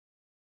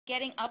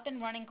Getting up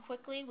and running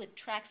quickly with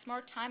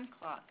TrackSmart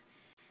TimeClock.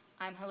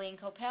 I'm Helene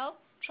Coppell,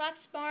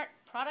 TrackSmart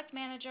Product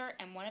Manager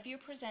and one of your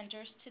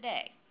presenters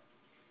today.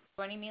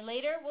 Joining me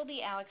later will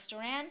be Alex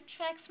Duran,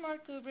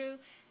 TrackSmart Guru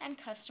and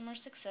Customer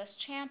Success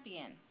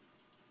Champion.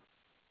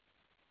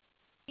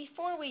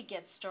 Before we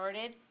get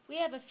started, we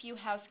have a few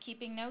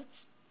housekeeping notes.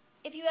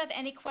 If you have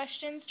any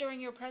questions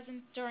during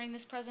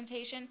this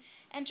presentation,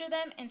 enter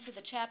them into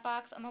the chat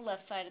box on the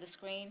left side of the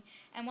screen,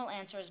 and we'll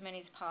answer as many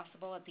as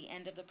possible at the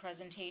end of the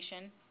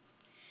presentation.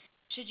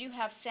 Should you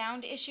have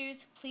sound issues,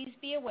 please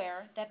be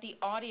aware that the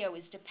audio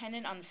is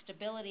dependent on the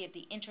stability of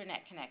the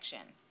internet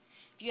connection.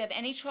 If you have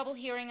any trouble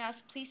hearing us,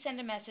 please send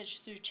a message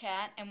through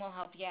chat and we'll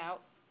help you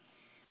out.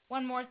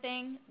 One more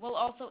thing, we'll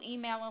also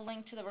email a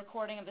link to the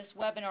recording of this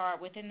webinar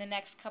within the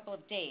next couple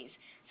of days,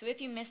 so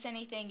if you miss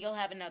anything, you'll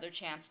have another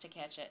chance to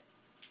catch it.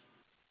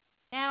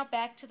 Now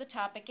back to the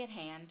topic at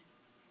hand.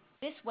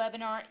 This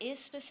webinar is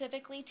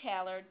specifically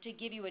tailored to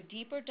give you a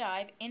deeper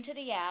dive into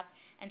the app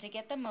and to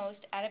get the most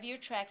out of your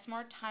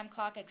TrackSmart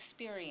TimeClock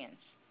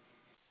experience.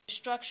 The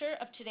structure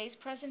of today's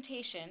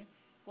presentation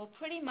will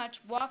pretty much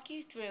walk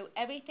you through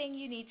everything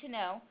you need to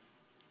know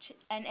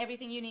and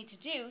everything you need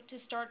to do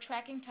to start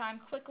tracking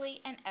time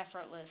quickly and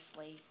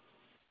effortlessly.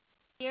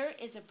 Here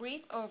is a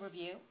brief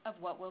overview of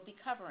what we'll be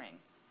covering.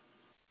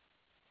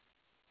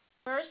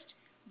 First,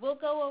 we'll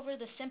go over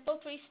the simple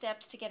 3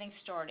 steps to getting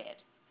started.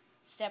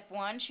 Step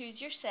 1, choose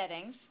your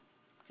settings,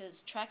 because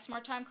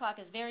TrackSmart TimeClock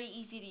is very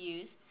easy to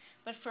use,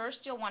 but first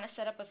you'll want to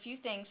set up a few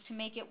things to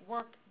make it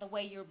work the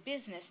way your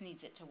business needs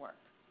it to work.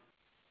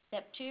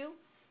 Step 2,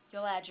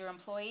 you'll add your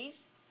employees.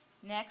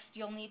 Next,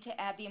 you'll need to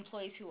add the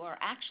employees who are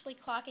actually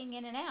clocking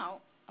in and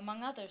out,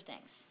 among other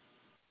things.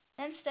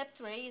 Then step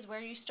 3 is where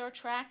you start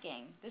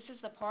tracking. This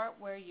is the part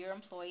where your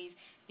employees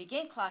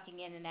begin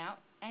clocking in and out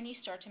and you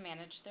start to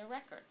manage their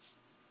records.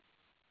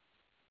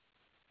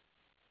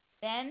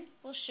 Then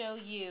we'll show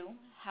you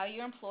how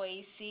your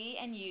employees see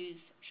and use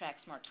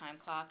TrackSmart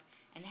TimeClock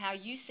and how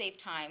you save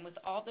time with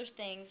all those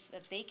things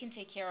that they can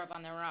take care of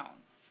on their own,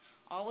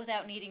 all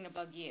without needing to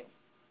bug you.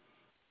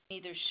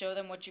 Either show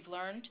them what you've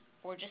learned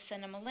or just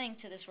send them a link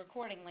to this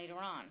recording later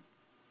on.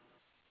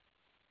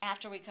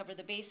 After we cover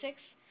the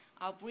basics,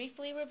 I'll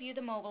briefly review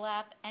the mobile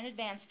app and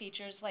advanced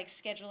features like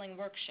scheduling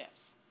work shifts.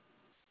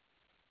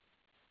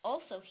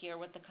 Also hear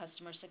what the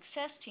customer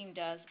success team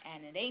does,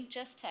 and it ain't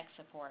just tech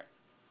support.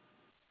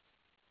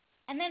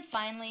 And then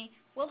finally,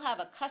 we'll have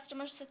a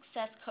customer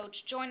success coach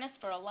join us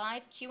for a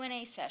live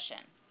Q&A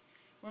session.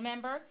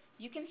 Remember,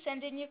 you can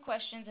send in your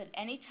questions at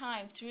any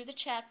time through the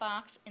chat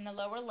box in the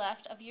lower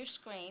left of your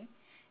screen,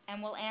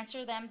 and we'll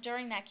answer them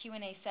during that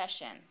Q&A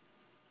session.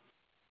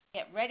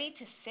 Get ready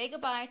to say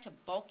goodbye to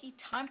bulky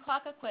time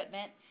clock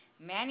equipment,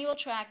 manual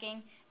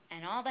tracking,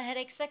 and all the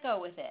headaches that go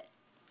with it.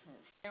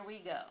 Here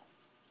we go.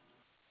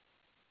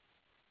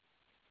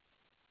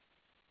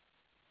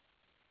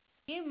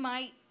 You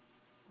might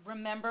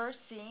remember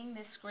seeing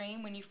this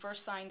screen when you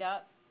first signed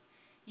up.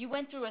 You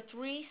went through a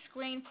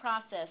 3-screen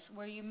process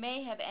where you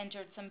may have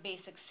entered some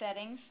basic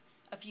settings,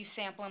 a few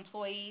sample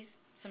employees,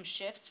 some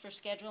shifts for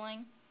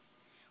scheduling.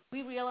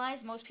 We realize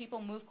most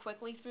people move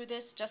quickly through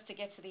this just to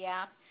get to the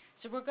app,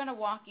 so we're going to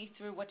walk you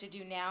through what to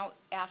do now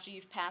after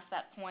you've passed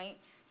that point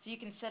so you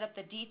can set up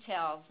the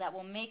details that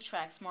will make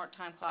TrackSmart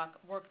TimeClock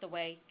work the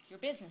way your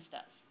business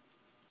does.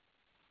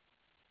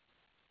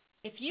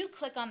 If you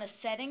click on the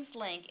settings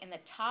link in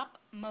the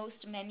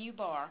topmost menu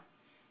bar,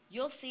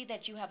 you'll see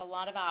that you have a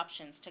lot of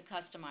options to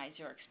customize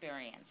your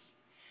experience.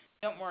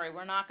 Don't worry,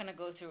 we're not going to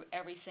go through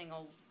every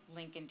single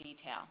link in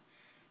detail.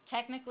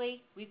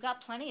 Technically, we've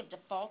got plenty of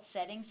default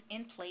settings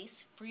in place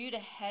for you to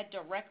head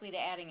directly to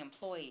adding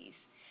employees.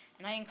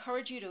 And I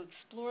encourage you to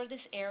explore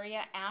this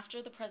area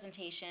after the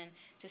presentation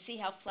to see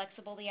how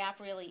flexible the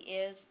app really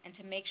is and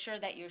to make sure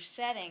that your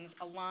settings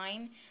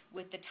align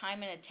with the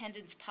time and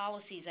attendance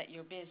policies at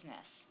your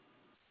business.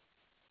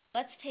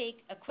 Let's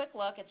take a quick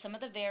look at some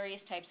of the various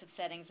types of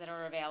settings that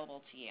are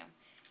available to you.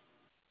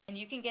 And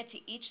you can get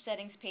to each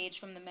settings page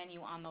from the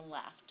menu on the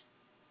left.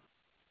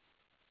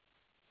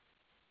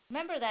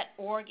 Remember that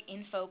org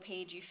info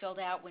page you filled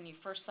out when you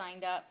first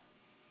signed up?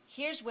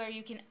 Here's where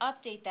you can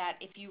update that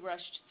if you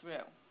rushed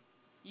through.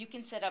 You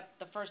can set up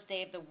the first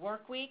day of the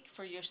work week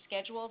for your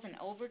schedules and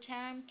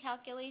overtime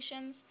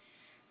calculations,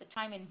 the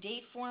time and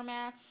date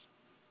formats,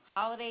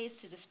 holidays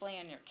to display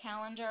on your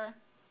calendar,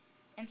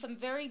 and some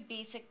very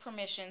basic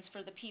permissions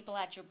for the people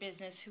at your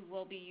business who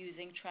will be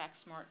using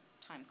TrackSmart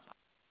TimeClock.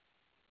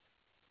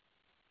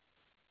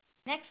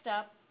 Next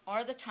up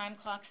are the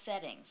TimeClock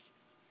settings.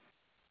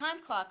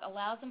 TimeClock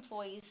allows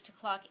employees to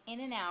clock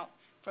in and out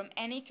from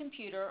any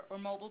computer or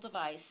mobile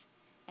device,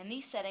 and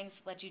these settings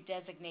let you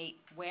designate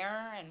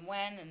where and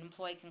when an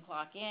employee can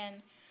clock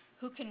in,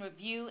 who can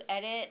review,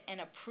 edit, and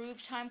approve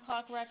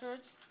TimeClock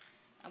records,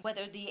 and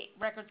whether the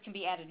records can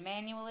be added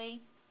manually.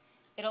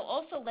 It'll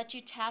also let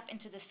you tap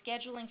into the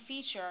scheduling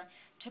feature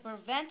to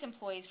prevent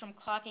employees from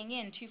clocking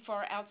in too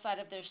far outside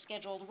of their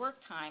scheduled work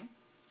time,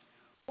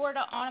 or to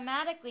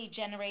automatically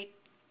generate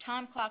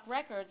time clock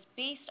records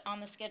based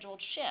on the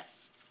scheduled shifts.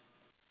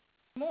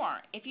 More,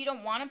 if you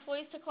don't want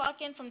employees to clock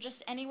in from just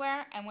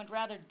anywhere and would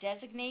rather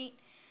designate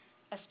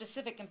a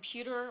specific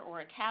computer or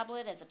a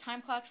tablet as a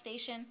time clock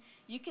station,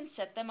 you can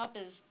set them up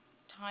as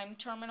time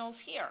terminals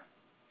here.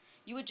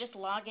 You would just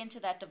log into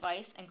that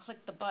device and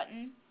click the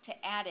button to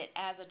add it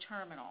as a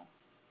terminal.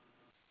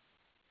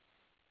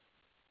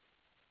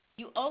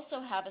 You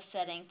also have a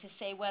setting to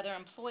say whether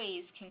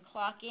employees can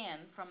clock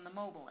in from the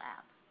mobile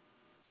app.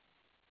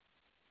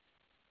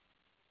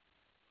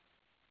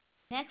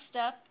 Next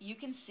up, you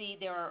can see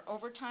there are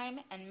overtime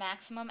and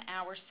maximum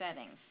hour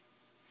settings.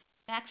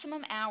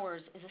 Maximum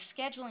hours is a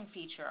scheduling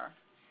feature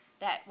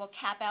that will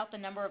cap out the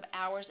number of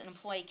hours an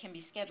employee can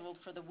be scheduled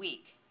for the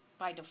week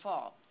by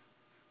default,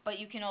 but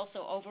you can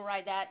also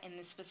override that in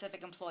the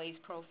specific employee's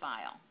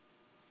profile.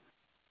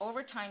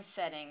 Overtime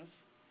settings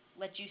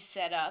let you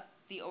set up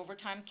the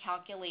overtime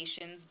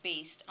calculations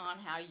based on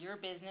how your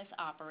business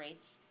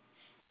operates,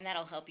 and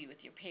that'll help you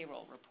with your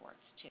payroll reports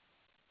too.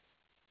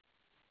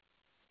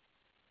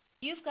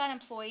 If you've got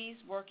employees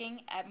working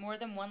at more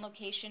than one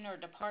location or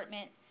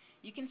department,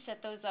 you can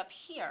set those up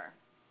here.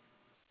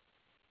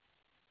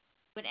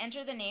 You would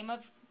enter the name of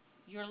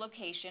your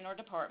location or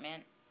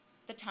department,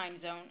 the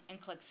time zone,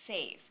 and click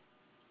Save.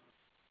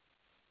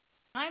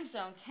 Time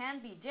zone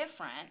can be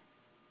different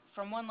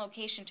from one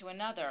location to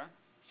another,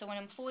 so when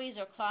employees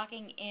are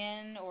clocking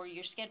in or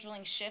you're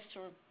scheduling shifts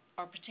or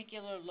a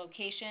particular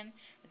location,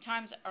 the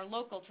times are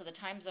local to the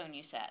time zone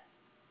you set.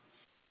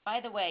 By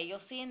the way,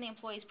 you'll see in the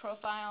employee's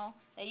profile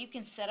that you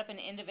can set up an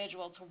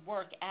individual to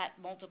work at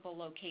multiple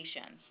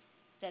locations,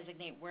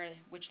 designate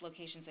which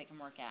locations they can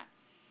work at.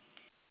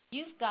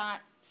 You've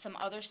got some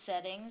other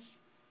settings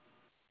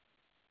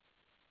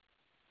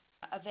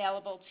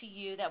available to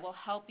you that will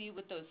help you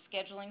with those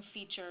scheduling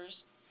features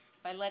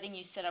by letting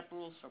you set up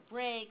rules for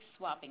breaks,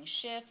 swapping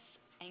shifts,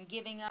 and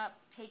giving up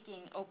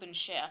taking open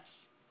shifts.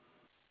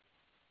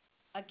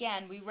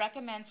 Again, we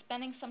recommend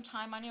spending some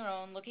time on your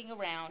own looking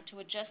around to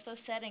adjust those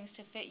settings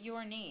to fit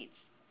your needs.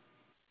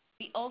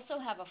 We also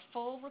have a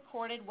full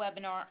recorded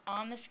webinar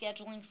on the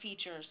scheduling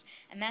features,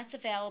 and that's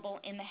available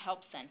in the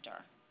Help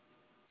Center.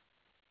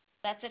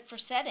 That's it for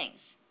settings.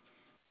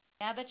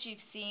 Now that you've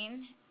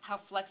seen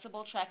how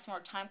flexible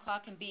TrackSmart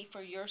TimeClock can be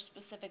for your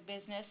specific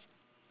business,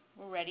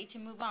 we're ready to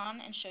move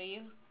on and show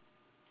you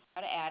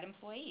how to add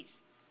employees.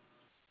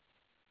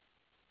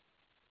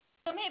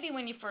 So maybe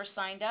when you first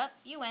signed up,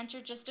 you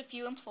entered just a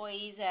few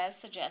employees as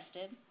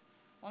suggested.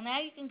 Well, now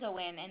you can go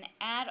in and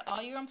add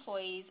all your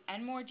employees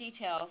and more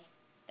details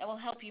that will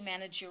help you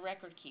manage your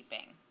record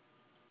keeping.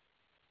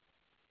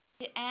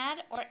 To add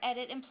or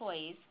edit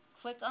employees,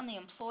 click on the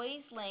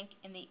Employees link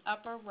in the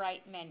upper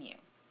right menu.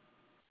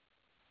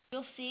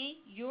 You'll see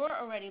you're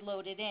already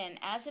loaded in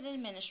as an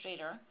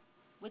administrator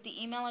with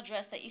the email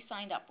address that you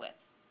signed up with.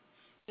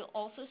 You'll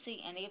also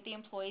see any of the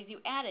employees you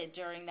added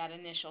during that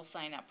initial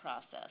sign-up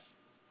process.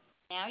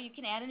 Now you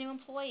can add a new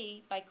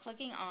employee by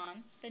clicking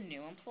on the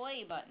New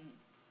Employee button.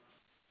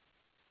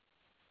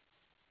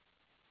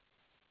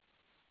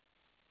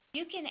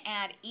 You can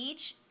add each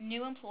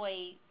new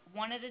employee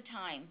one at a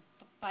time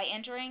by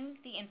entering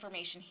the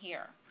information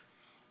here.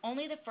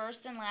 Only the first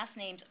and last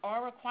names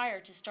are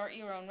required to start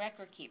your own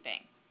record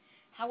keeping.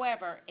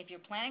 However, if you're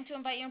planning to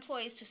invite your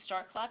employees to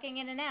start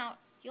clocking in and out,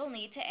 you'll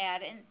need to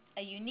add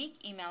a unique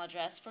email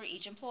address for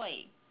each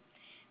employee.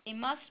 They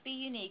must be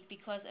unique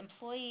because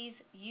employees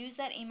use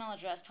that email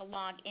address to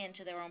log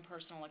into their own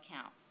personal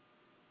account.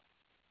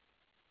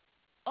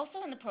 Also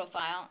in the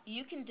profile,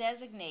 you can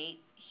designate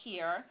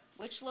here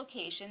which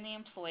location the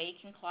employee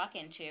can clock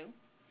into,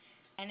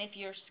 and if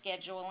you're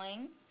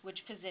scheduling, which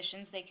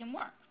positions they can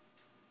work.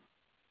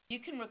 You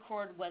can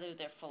record whether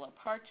they're full or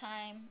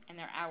part-time and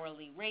their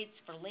hourly rates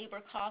for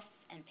labor costs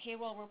and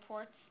payroll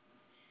reports.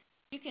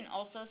 You can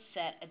also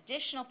set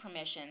additional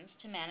permissions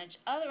to manage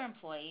other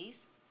employees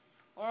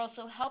or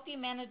also help you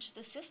manage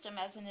the system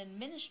as an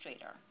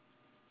administrator.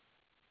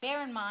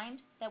 Bear in mind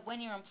that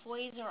when your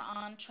employees are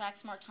on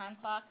TrackSmart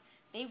TimeClock,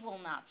 they will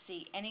not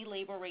see any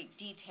labor rate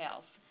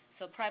details,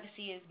 so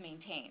privacy is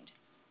maintained.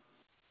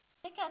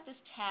 Check out this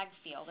tag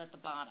field at the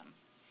bottom.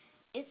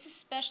 It's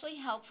especially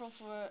helpful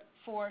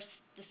for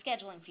the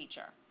scheduling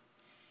feature.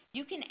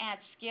 You can add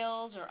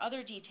skills or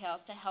other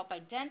details to help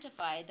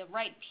identify the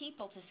right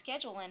people to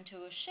schedule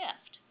into a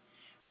shift.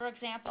 For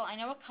example, I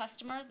know a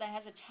customer that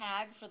has a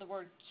tag for the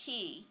word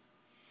key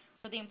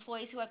for the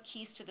employees who have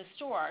keys to the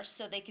store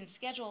so they can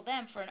schedule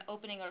them for an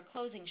opening or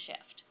closing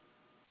shift.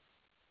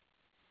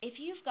 If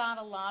you've got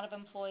a lot of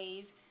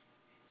employees,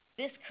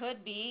 this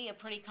could be a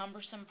pretty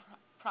cumbersome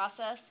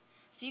process,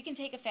 so you can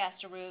take a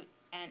faster route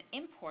and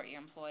import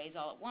your employees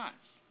all at once.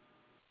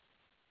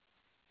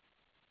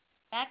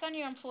 Back on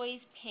your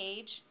employees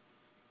page,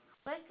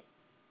 click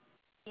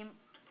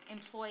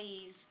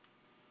Employees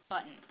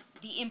button,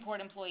 the Import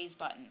Employees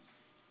button.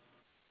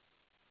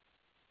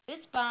 This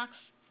box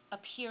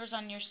appears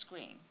on your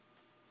screen.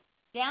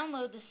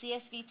 Download the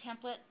CSV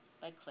template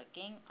by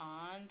clicking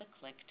on the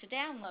Click to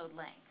Download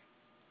link.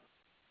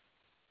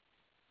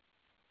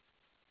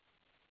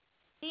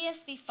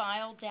 CSV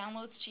file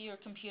downloads to your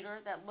computer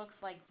that looks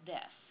like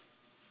this.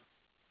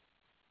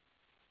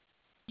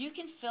 You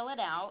can fill it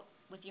out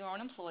with your own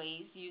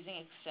employees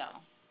using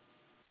Excel.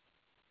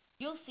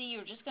 You'll see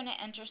you're just going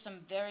to enter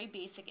some very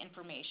basic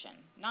information,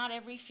 not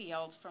every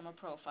field from a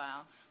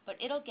profile, but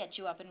it'll get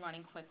you up and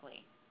running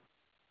quickly.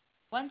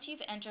 Once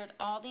you've entered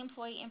all the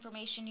employee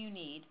information you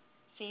need,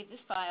 save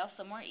this file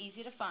somewhere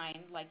easy to find,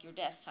 like your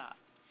desktop.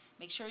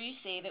 Make sure you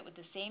save it with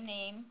the same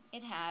name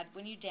it had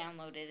when you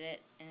downloaded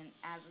it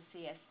as a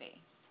CSV.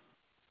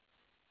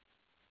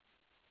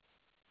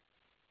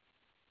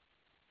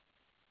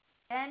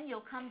 Then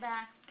you'll come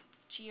back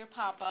to your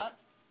pop-up.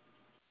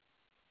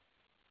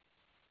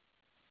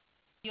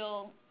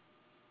 You'll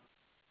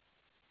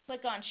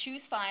click on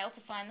Choose File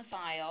to find the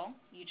file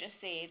you just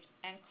saved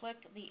and click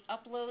the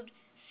Upload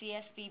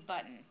CSV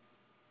button.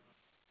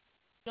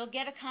 You'll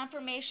get a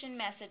confirmation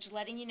message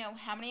letting you know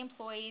how many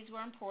employees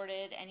were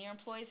imported, and your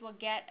employees will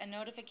get a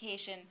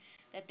notification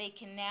that they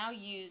can now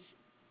use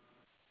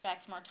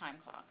TrackSmart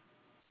TimeClock.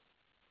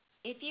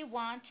 If you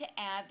want to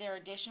add their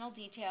additional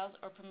details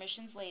or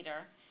permissions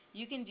later,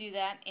 you can do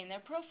that in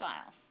their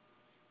profiles.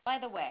 By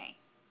the way,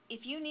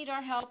 if you need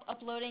our help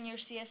uploading your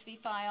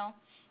CSV file,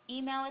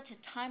 email it to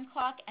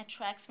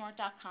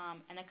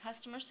timeclock@tracksmart.com and a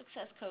customer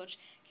success coach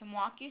can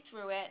walk you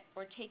through it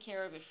or take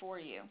care of it for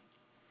you.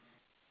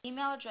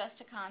 Email address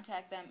to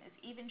contact them is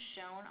even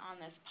shown on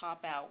this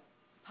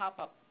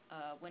pop-up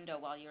window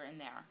while you're in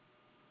there.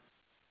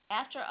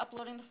 After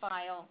uploading the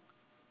file,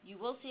 you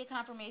will see a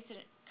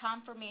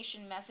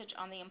confirmation message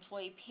on the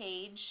employee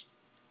page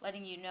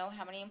letting you know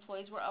how many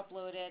employees were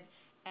uploaded,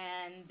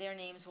 and their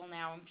names will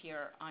now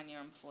appear on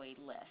your employee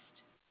list.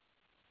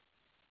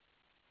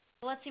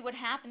 So let's see what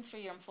happens for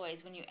your employees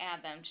when you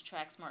add them to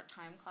TrackSmart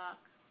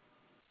TimeClock.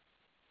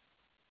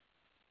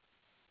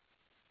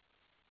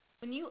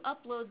 When you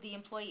upload the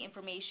employee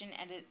information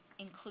and it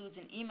includes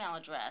an email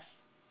address,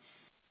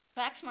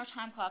 TrackSmart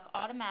TimeClock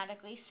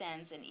automatically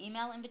sends an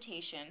email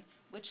invitation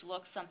which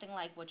looks something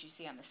like what you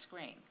see on the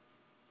screen.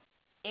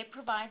 It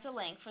provides a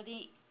link for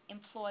the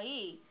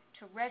employee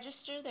to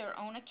register their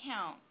own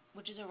account,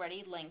 which is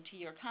already linked to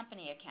your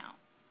company account.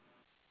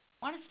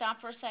 I want to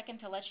stop for a second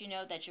to let you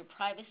know that your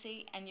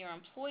privacy and your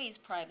employees'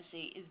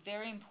 privacy is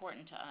very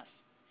important to us.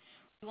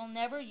 We will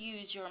never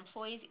use your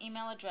employees'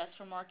 email address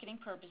for marketing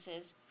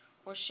purposes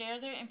or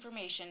share their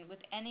information with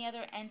any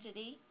other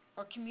entity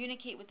or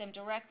communicate with them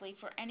directly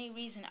for any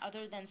reason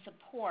other than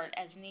support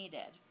as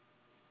needed.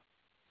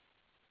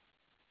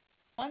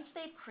 Once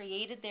they've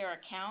created their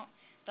account,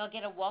 they'll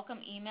get a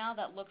welcome email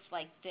that looks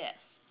like this.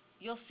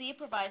 You'll see it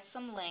provides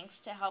some links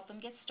to help them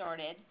get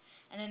started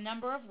and a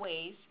number of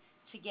ways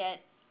to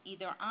get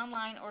either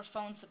online or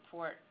phone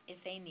support if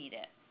they need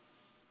it.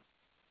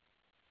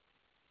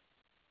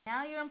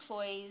 Now your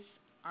employees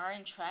are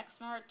in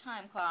TrackSmart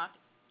TimeClock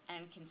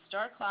and can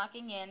start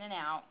clocking in and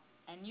out,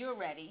 and you're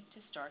ready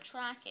to start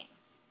tracking.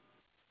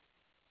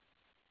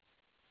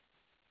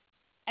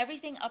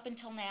 Everything up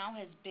until now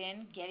has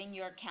been getting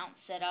your account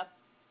set up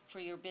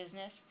for your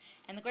business,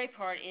 and the great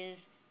part is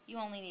you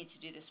only need to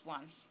do this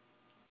once.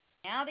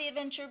 Now the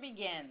adventure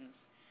begins.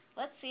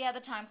 Let's see how the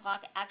time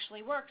clock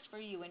actually works for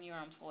you and your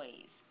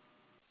employees.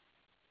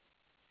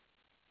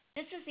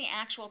 This is the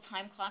actual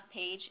time clock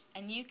page,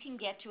 and you can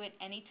get to it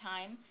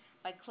anytime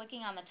by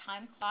clicking on the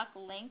time clock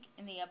link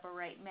in the upper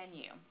right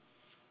menu.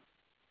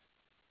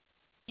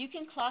 You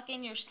can clock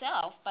in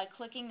yourself by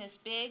clicking this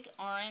big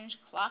orange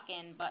clock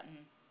in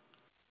button.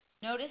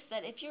 Notice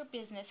that if your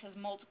business has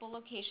multiple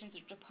locations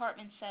or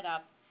departments set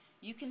up,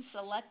 you can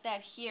select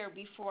that here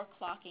before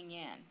clocking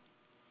in.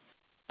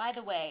 By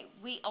the way,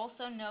 we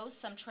also know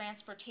some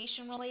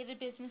transportation-related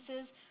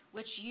businesses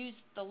which use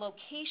the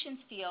locations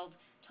field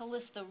to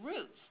list the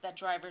routes that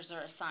drivers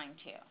are assigned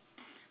to.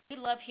 We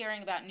love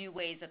hearing about new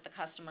ways that the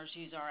customers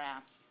use our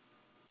apps.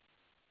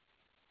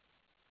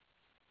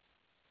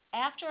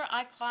 After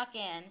I clock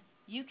in,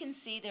 you can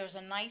see there's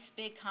a nice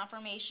big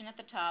confirmation at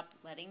the top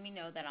letting me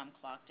know that I'm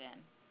clocked in.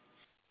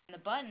 And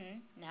the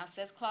button now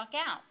says clock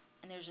out,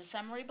 and there's a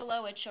summary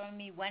below it showing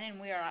me when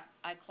and where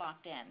I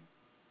clocked in.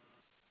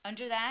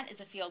 Under that is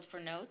a field for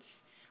notes,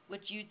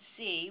 which you'd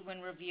see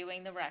when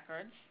reviewing the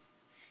records.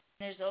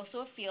 There's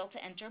also a field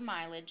to enter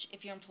mileage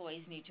if your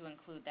employees need to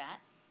include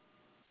that.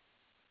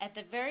 At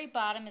the very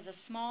bottom is a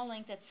small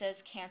link that says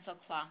cancel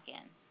clock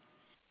in.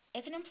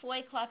 If an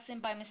employee clocks in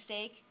by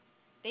mistake,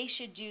 they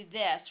should do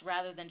this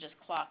rather than just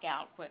clock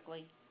out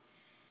quickly.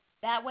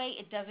 That way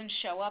it doesn't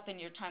show up in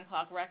your time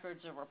clock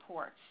records or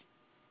reports.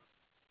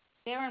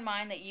 Bear in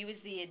mind that you as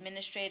the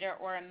administrator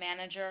or a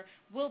manager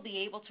will be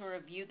able to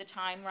review the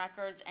time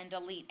records and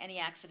delete any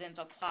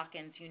accidental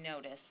clock-ins you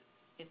notice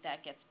if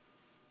that gets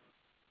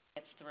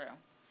through.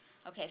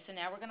 Okay, so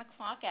now we're going to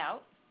clock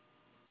out.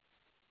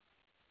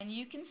 And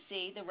you can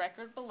see the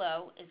record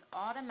below is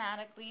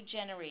automatically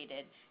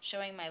generated,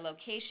 showing my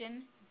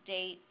location,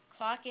 date,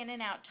 clock in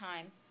and out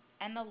time,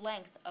 and the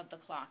length of the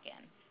clock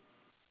in.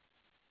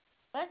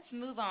 Let's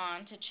move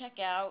on to check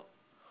out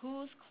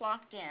who's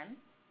clocked in,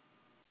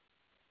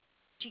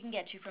 which you can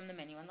get to from the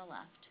menu on the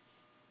left.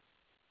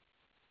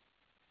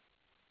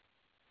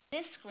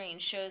 This screen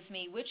shows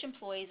me which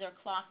employees are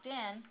clocked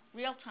in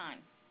real time.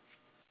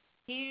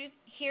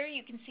 Here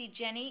you can see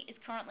Jenny is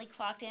currently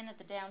clocked in at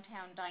the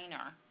downtown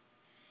diner,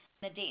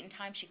 the date and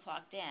time she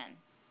clocked in.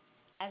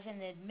 As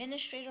an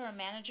administrator or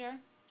manager,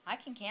 I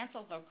can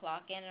cancel her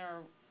clock in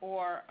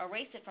or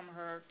erase it from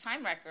her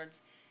time records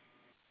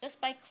just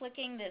by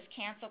clicking this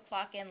cancel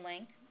clock in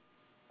link,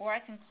 or I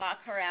can clock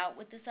her out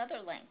with this other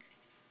link.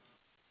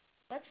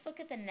 Let's look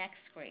at the next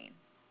screen.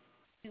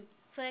 You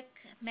click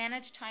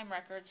Manage Time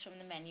Records from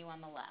the menu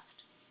on the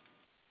left.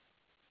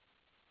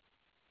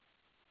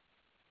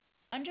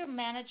 Under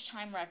Manage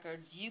Time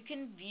Records, you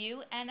can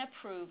view and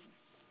approve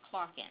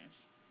clock-ins.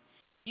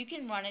 You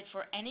can run it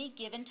for any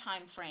given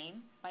time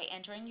frame by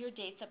entering your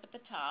dates up at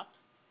the top,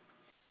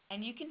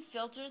 and you can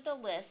filter the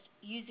list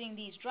using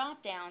these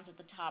drop-downs at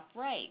the top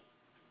right.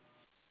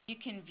 You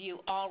can view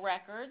all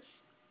records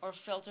or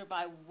filter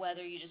by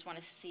whether you just want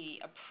to see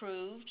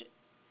approved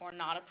or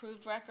not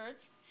approved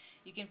records.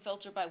 You can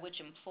filter by which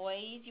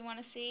employees you want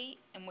to see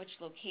and which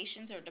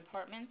locations or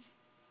departments.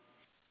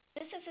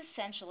 This is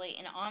essentially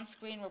an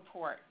on-screen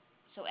report,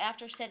 so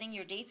after setting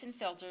your dates and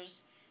filters,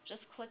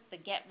 just click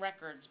the Get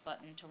Records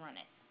button to run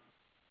it.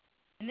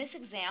 In this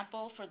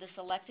example, for the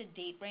selected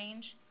date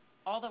range,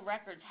 all the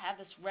records have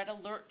this red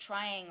alert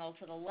triangle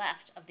to the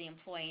left of the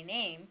employee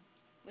name,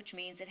 which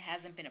means it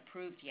hasn't been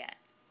approved yet.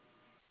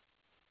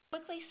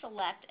 Quickly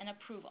select and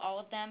approve all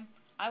of them.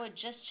 I would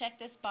just check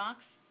this box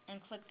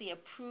and click the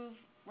Approve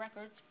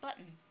Records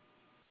button.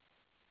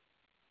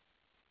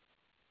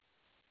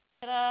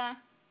 Ta-da!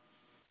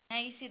 Now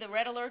you see the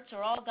red alerts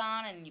are all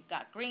gone and you've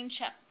got green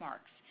check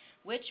marks,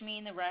 which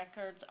mean the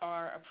records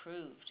are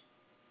approved.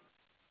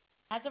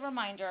 As a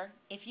reminder,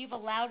 if you've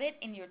allowed it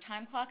in your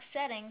time clock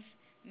settings,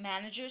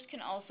 managers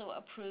can also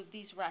approve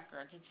these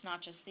records. It's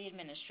not just the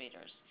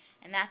administrators,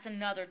 and that's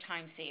another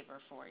time saver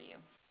for you.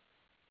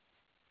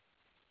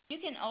 You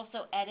can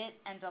also edit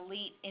and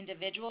delete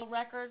individual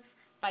records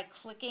by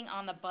clicking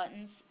on the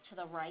buttons to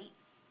the right.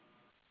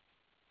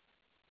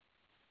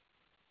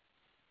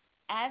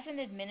 As an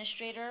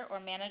administrator or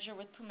manager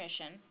with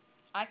permission,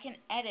 I can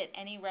edit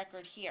any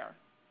record here.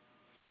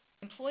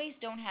 Employees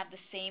don't have the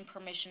same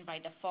permission by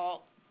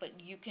default, but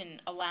you can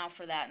allow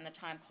for that in the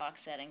time clock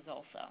settings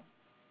also.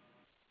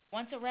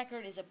 Once a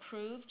record is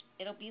approved,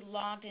 it'll be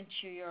logged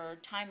into your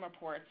time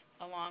reports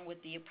along with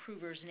the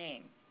approver's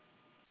name.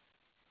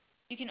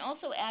 You can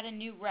also add a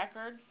new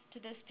record to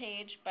this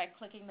page by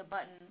clicking the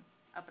button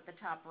up at the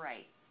top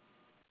right.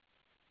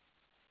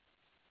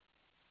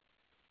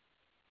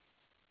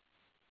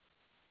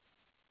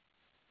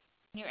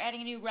 When you're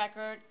adding a new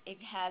record, it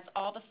has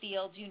all the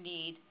fields you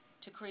need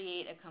to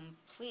create a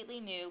completely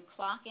new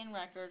clock-in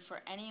record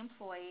for any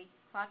employee,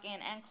 clock in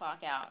and clock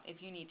out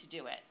if you need to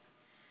do it.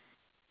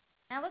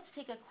 Now let's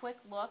take a quick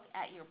look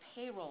at your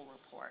payroll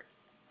report.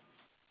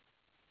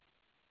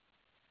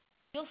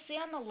 You'll see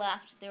on the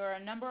left there are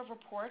a number of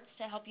reports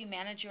to help you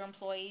manage your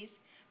employees,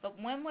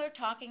 but when we're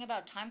talking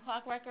about time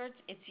clock records,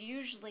 it's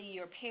usually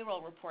your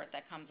payroll report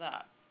that comes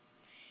up.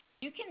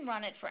 You can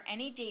run it for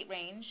any date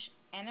range,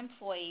 an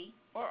employee,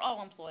 or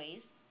all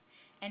employees,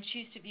 and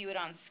choose to view it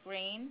on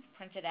screen,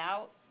 print it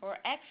out, or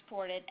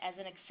export it as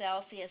an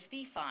Excel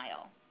CSV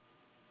file.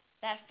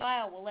 That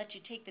file will let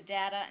you take the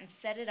data and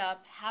set it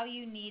up how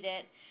you need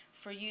it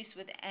for use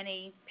with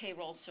any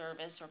payroll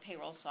service or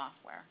payroll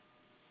software.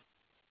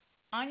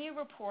 On your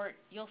report,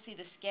 you'll see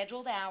the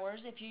scheduled hours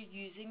if you're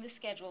using the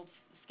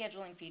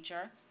scheduling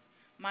feature,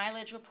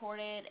 mileage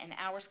reported, and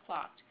hours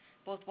clocked,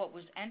 both what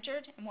was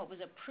entered and what was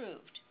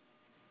approved.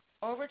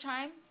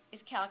 Overtime is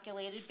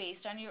calculated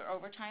based on your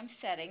overtime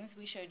settings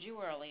we showed you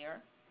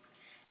earlier.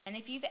 And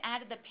if you've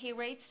added the pay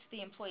rates to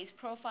the employee's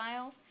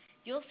profiles,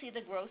 you'll see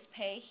the gross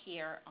pay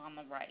here on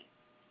the right.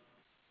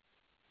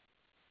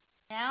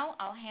 Now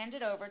I'll hand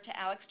it over to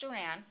Alex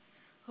Duran,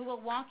 who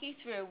will walk you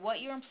through what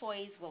your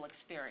employees will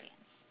experience.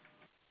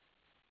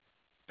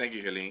 Thank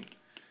you, Helene.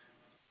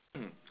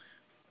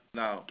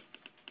 Now,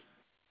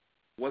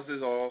 what's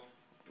this all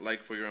like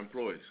for your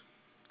employees?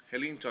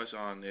 Helene touched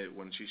on it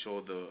when she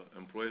showed the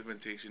employee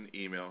invitation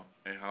email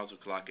and how to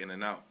clock in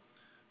and out.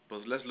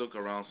 But let's look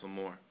around some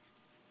more.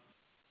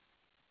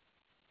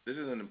 This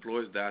is an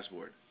employee's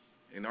dashboard.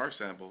 In our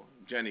sample,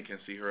 Jenny can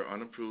see her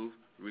unapproved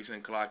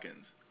recent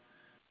clock-ins.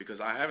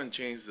 Because I haven't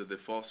changed the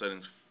default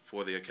settings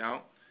for the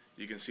account,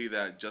 you can see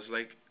that just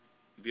like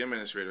the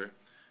administrator,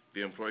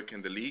 the employee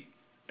can delete,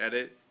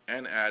 edit,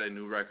 and add a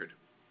new record.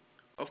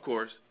 Of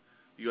course,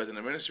 you as an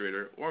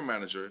administrator or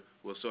manager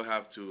will still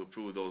have to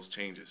approve those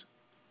changes.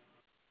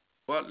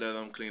 But let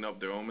them clean up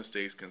their own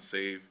mistakes can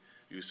save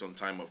you some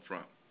time up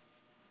front.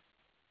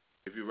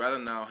 If you'd rather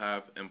now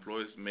have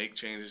employees make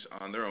changes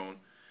on their own,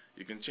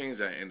 you can change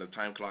that in the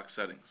time clock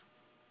settings.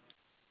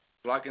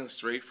 Clock in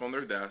straight from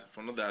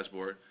the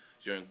dashboard,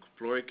 your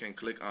employee can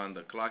click on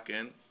the Clock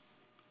In,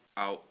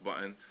 Out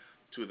button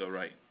to the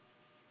right.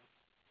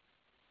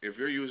 If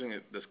you're using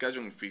the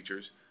scheduling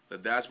features, the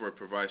dashboard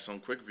provides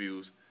some quick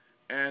views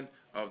and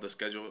of the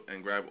schedule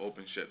and grab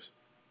open shifts.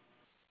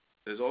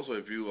 There's also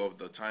a view of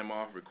the time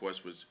off request,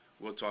 which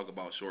we'll talk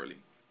about shortly,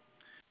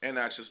 and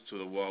access to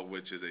the wall,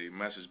 which is a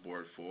message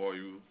board for all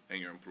you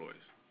and your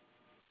employees.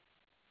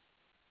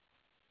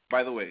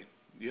 By the way,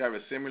 you have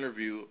a similar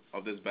view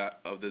of this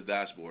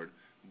dashboard,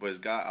 but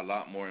it's got a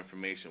lot more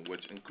information,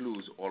 which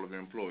includes all of your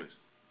employees.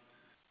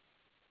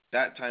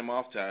 That time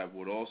off tab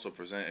would also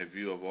present a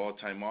view of all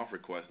time off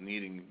requests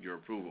needing your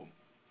approval.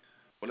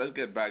 But let's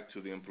get back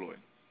to the employee.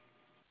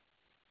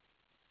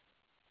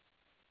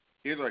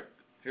 Here's our,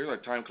 here's our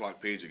time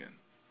clock page again.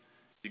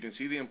 You can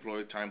see the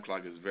employee time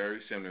clock is very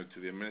similar to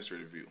the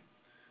administrative view.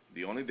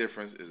 The only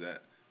difference is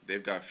that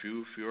they've got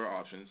fewer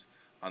options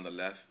on the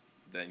left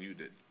than you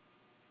did.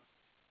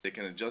 They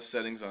can adjust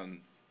settings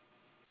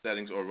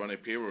or run a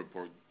payroll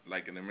report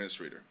like an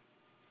administrator.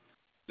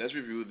 Let's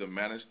review the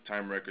Manage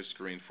Time Records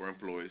screen for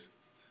employees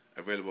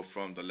available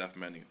from the left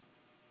menu.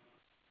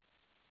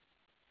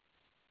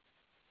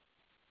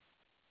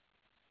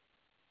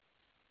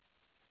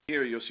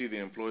 Here you'll see the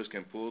employees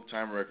can pull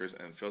time records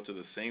and filter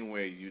the same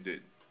way you did,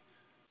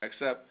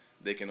 except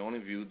they can only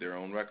view their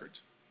own records.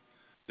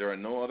 There are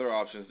no other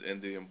options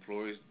in the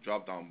employees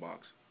drop-down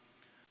box.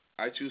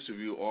 I choose to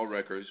view all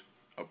records,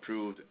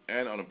 approved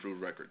and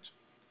unapproved records.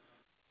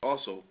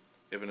 Also,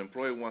 if an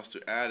employee wants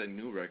to add a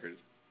new record,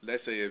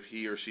 let's say if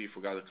he or she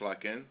forgot to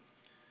clock in,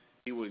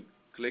 he would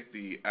click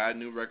the Add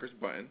New Records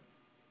button,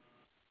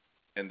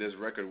 and this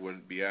record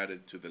would be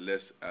added to the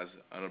list as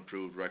an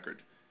approved record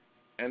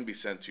and be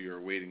sent to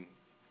your waiting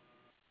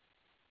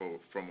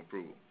from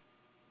approval.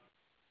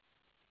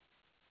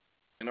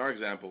 In our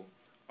example,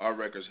 our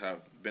records have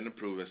been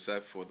approved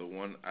except for the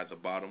one at the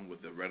bottom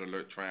with the red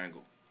alert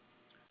triangle.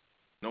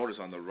 Notice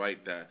on the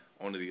right that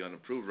only the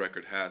unapproved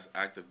record has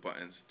active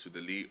buttons to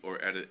delete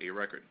or edit a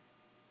record.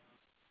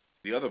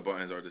 The other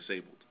buttons are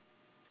disabled.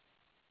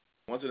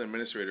 Once an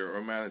administrator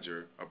or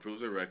manager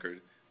approves a record,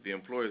 the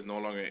employee is no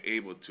longer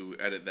able to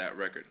edit that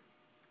record.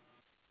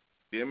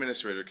 The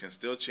administrator can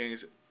still change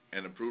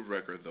an approved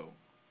record though,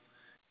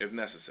 if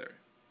necessary,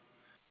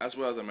 as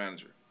well as a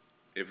manager,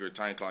 if your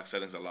time clock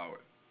settings allow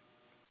it.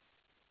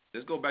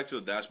 Let's go back to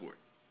the dashboard.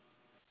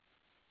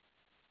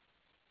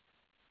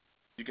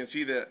 You can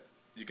see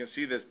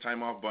this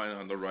time off button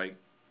on the right.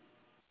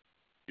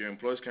 Your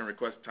employees can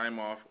request time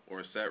off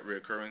or set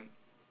recurring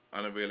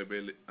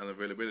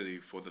unavailability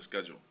for the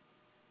schedule.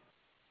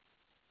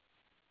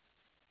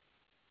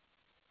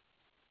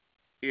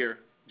 Here,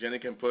 Jenny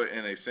can put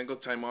in a single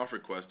time off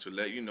request to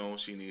let you know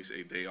she needs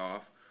a day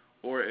off,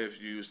 or if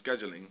you use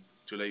scheduling,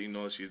 to let you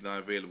know she's not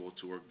available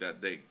to work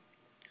that day.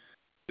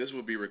 This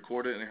will be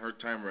recorded in her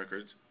time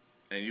records,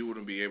 and you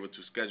wouldn't be able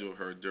to schedule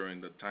her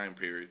during the time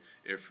period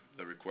if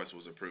the request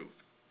was approved.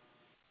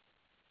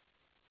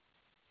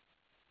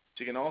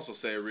 She can also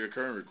say a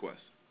recurring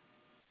request.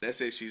 Let's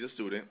say she's a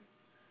student.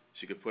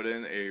 She could put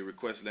in a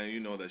request letting you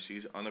know that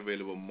she's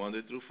unavailable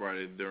Monday through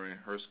Friday during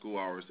her school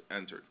hours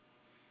entered.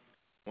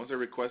 Once a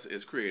request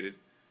is created,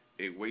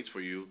 it waits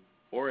for you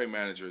or a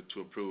manager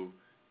to approve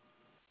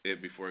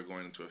it before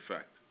going into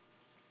effect.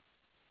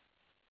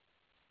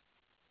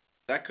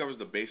 That covers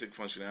the basic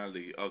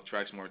functionality of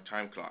TrackSmart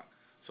TimeClock.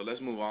 So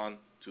let's move on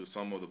to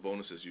some of the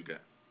bonuses you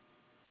get.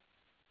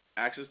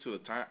 Access to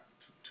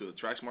the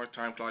TrackSmart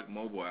TimeClock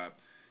mobile app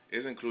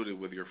is included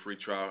with your free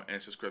trial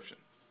and subscription.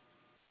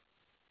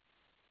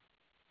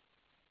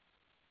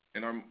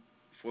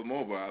 For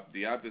mobile app,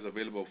 the app is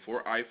available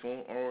for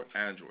iPhone or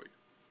Android.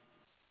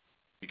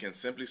 You can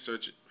simply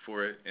search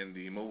for it in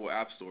the mobile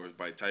app stores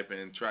by typing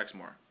in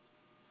TrackSmart.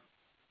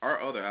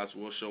 Our other apps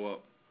will show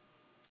up: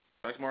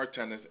 TrackSmart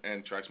Attendance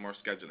and TrackSmart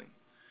Scheduling.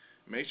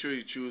 Make sure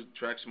you choose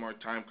TrackSmart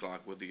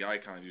TimeClock with the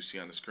icon you see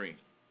on the screen.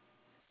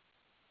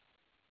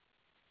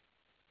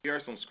 Here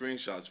are some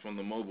screenshots from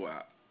the mobile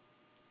app.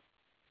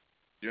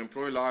 Your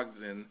employee logs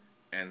in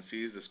and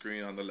sees the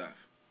screen on the left.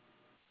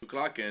 To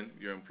clock in,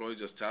 your employee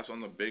just taps on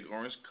the big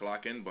orange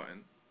Clock In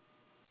button.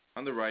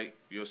 On the right,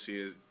 you'll see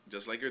it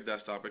just like your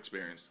desktop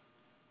experience.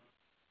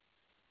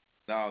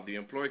 Now, the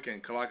employee can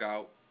clock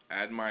out,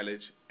 add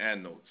mileage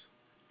and notes,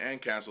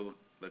 and cancel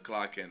the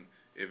clock in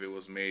if it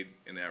was made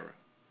in error.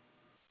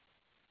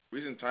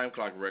 Recent time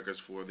clock records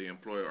for the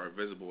employee are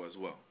visible as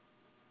well.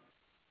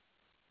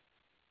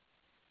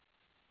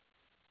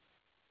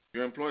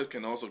 Your employees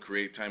can also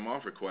create time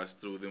off requests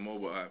through the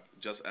mobile app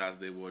just as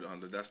they would on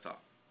the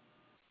desktop.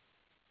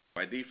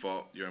 By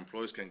default, your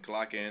employees can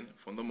clock in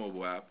from the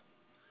mobile app.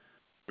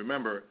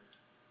 Remember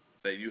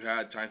that you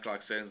had time clock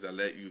settings that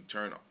let you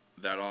turn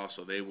that off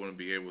so they wouldn't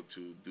be able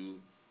to do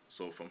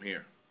so from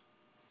here.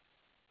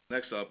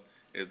 Next up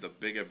is the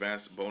big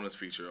advanced bonus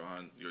feature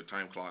on your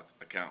time clock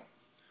account: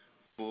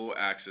 full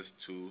access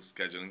to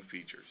scheduling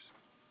features.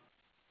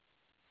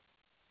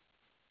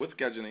 With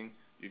scheduling,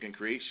 you can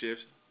create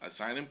shifts,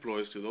 assign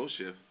employees to those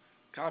shifts,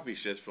 copy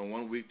shifts from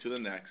one week to the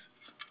next,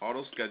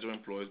 auto-schedule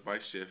employees by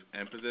shift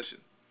and position,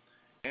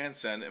 and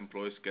send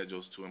employee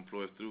schedules to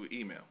employees through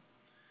email.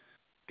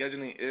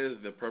 Scheduling is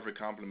the perfect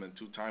complement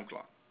to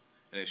TimeClock,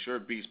 and it sure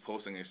beats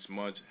posting a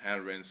smudged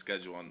handwritten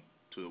schedule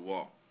to the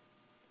wall.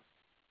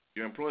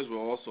 Your employees will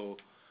also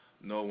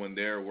know when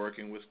they're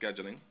working with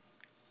scheduling.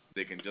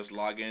 They can just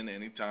log in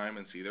anytime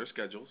and see their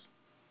schedules.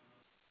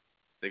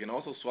 They can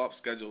also swap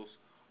schedules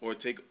or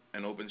take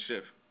an open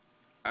shift,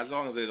 as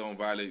long as they don't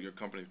violate your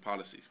company's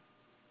policies.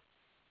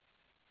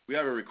 We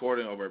have a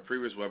recording of our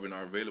previous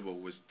webinar available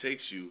which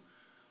takes you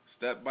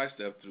step by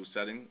step through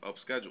setting up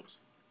schedules.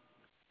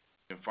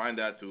 You can find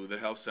that through the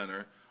Help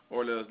Center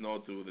or let us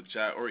know through the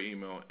chat or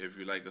email if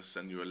you'd like us to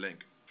send you a link.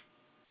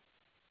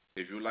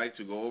 If you'd like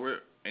to go over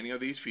any of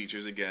these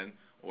features again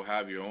or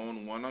have your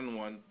own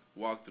one-on-one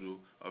walkthrough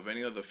of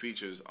any of the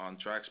features on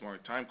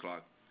TrackSmart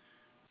TimeClock,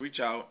 reach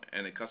out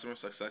and a customer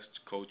success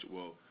coach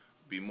will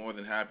be more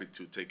than happy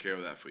to take care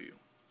of that for you.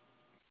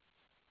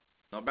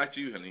 Now back to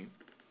you, Helene.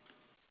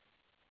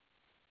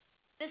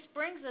 This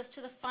brings us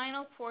to the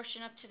final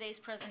portion of today's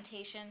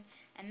presentation,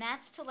 and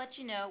that's to let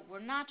you know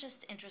we're not just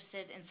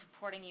interested in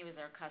supporting you as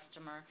our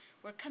customer,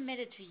 we're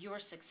committed to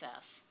your success.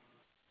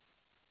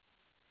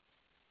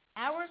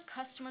 Our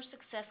customer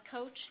success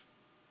coach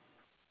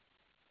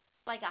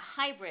is like a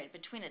hybrid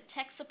between a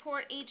tech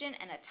support agent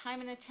and a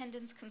time and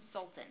attendance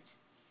consultant.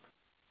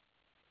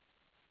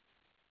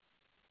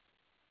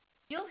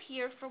 You'll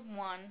hear from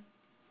one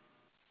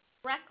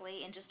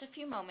directly in just a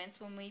few moments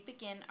when we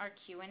begin our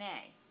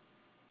Q&A.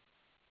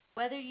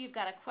 Whether you've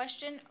got a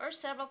question or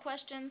several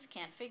questions,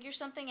 can't figure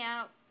something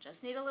out, just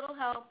need a little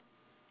help,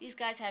 these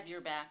guys have your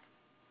back.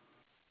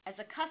 As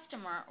a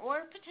customer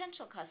or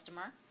potential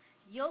customer,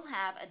 you'll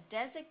have a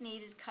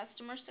designated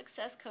customer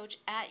success coach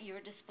at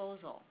your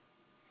disposal.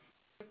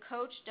 Your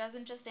coach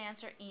doesn't just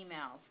answer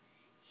emails.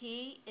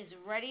 He is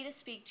ready to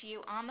speak to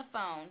you on the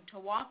phone to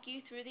walk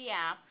you through the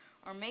app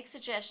or make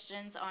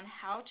suggestions on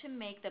how to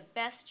make the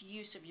best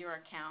use of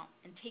your account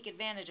and take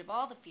advantage of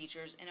all the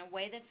features in a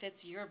way that fits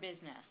your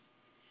business.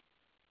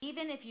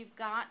 Even if you've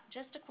got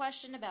just a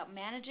question about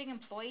managing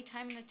employee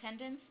time and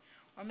attendance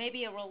or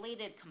maybe a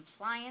related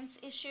compliance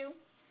issue,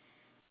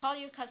 call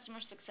your customer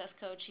success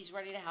coach. He's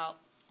ready to help.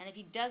 And if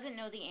he doesn't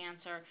know the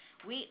answer,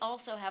 we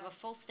also have a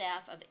full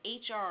staff of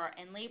HR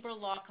and labor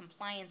law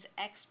compliance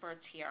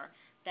experts here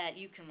that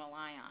you can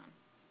rely on.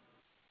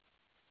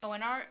 So, and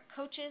our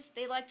coaches,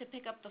 they like to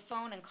pick up the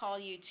phone and call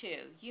you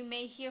too. You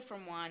may hear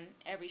from one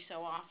every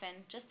so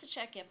often just to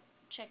check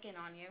in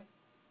on you.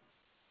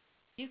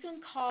 You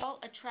can call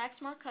a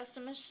TrackSmart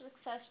Customer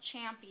Success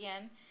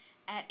Champion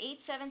at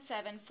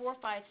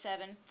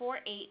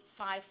 877-457-4855.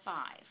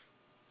 I'll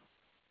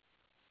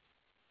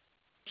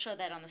show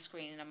that on the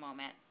screen in a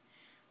moment.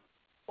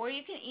 Or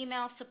you can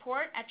email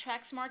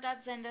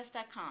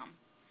support@tracksmart.zendesk.com.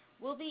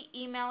 We'll be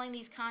emailing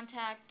these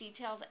contact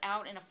details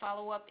out in a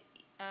follow-up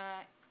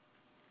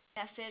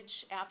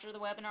message after the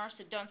webinar,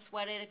 so don't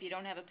sweat it if you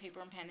don't have a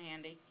paper and pen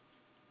handy.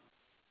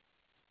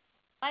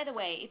 By the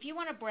way, if you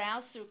want to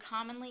browse through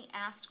commonly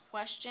asked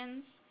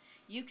questions,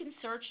 you can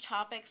search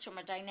topics from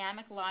a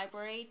dynamic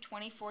library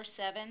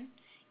 24/7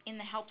 in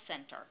the Help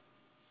Center.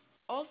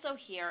 Also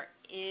here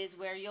is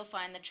where you'll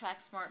find the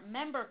TrackSmart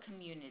member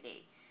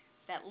community,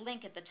 that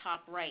link at the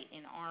top right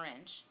in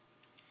orange.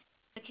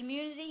 The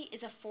community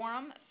is a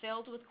forum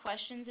filled with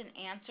questions and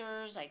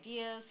answers,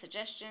 ideas,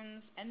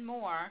 suggestions, and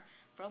more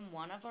from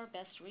one of our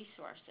best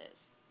resources,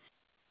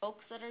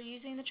 folks that are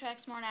using the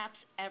TrackSmart apps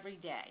every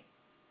day.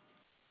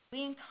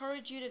 We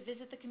encourage you to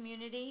visit the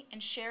community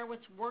and share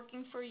what's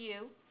working for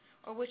you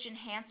or which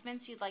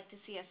enhancements you'd like to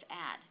see us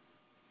add.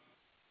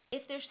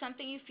 If there's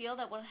something you feel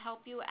that will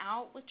help you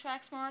out with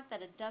TrackSmart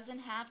that it doesn't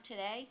have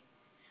today,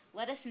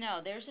 let us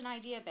know. There's an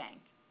idea bank.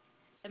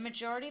 The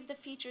majority of the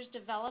features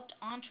developed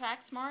on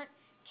TrackSmart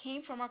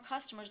came from our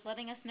customers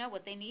letting us know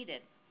what they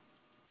needed.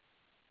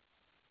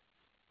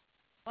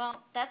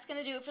 Well, that's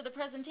going to do it for the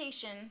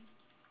presentation.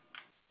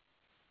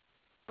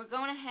 We're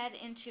going ahead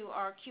into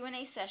our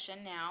Q&A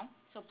session now,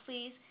 so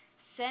please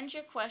send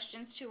your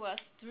questions to us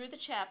through the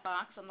chat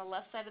box on the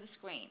left side of the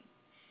screen.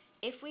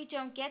 If we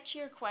don't get to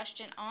your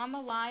question on the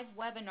live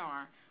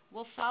webinar,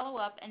 we'll follow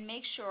up and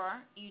make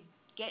sure you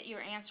get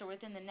your answer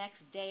within the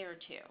next day or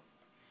two.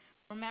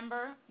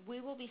 Remember, we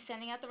will be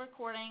sending out the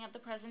recording of the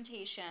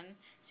presentation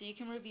so you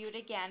can review it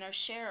again or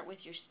share it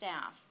with your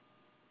staff.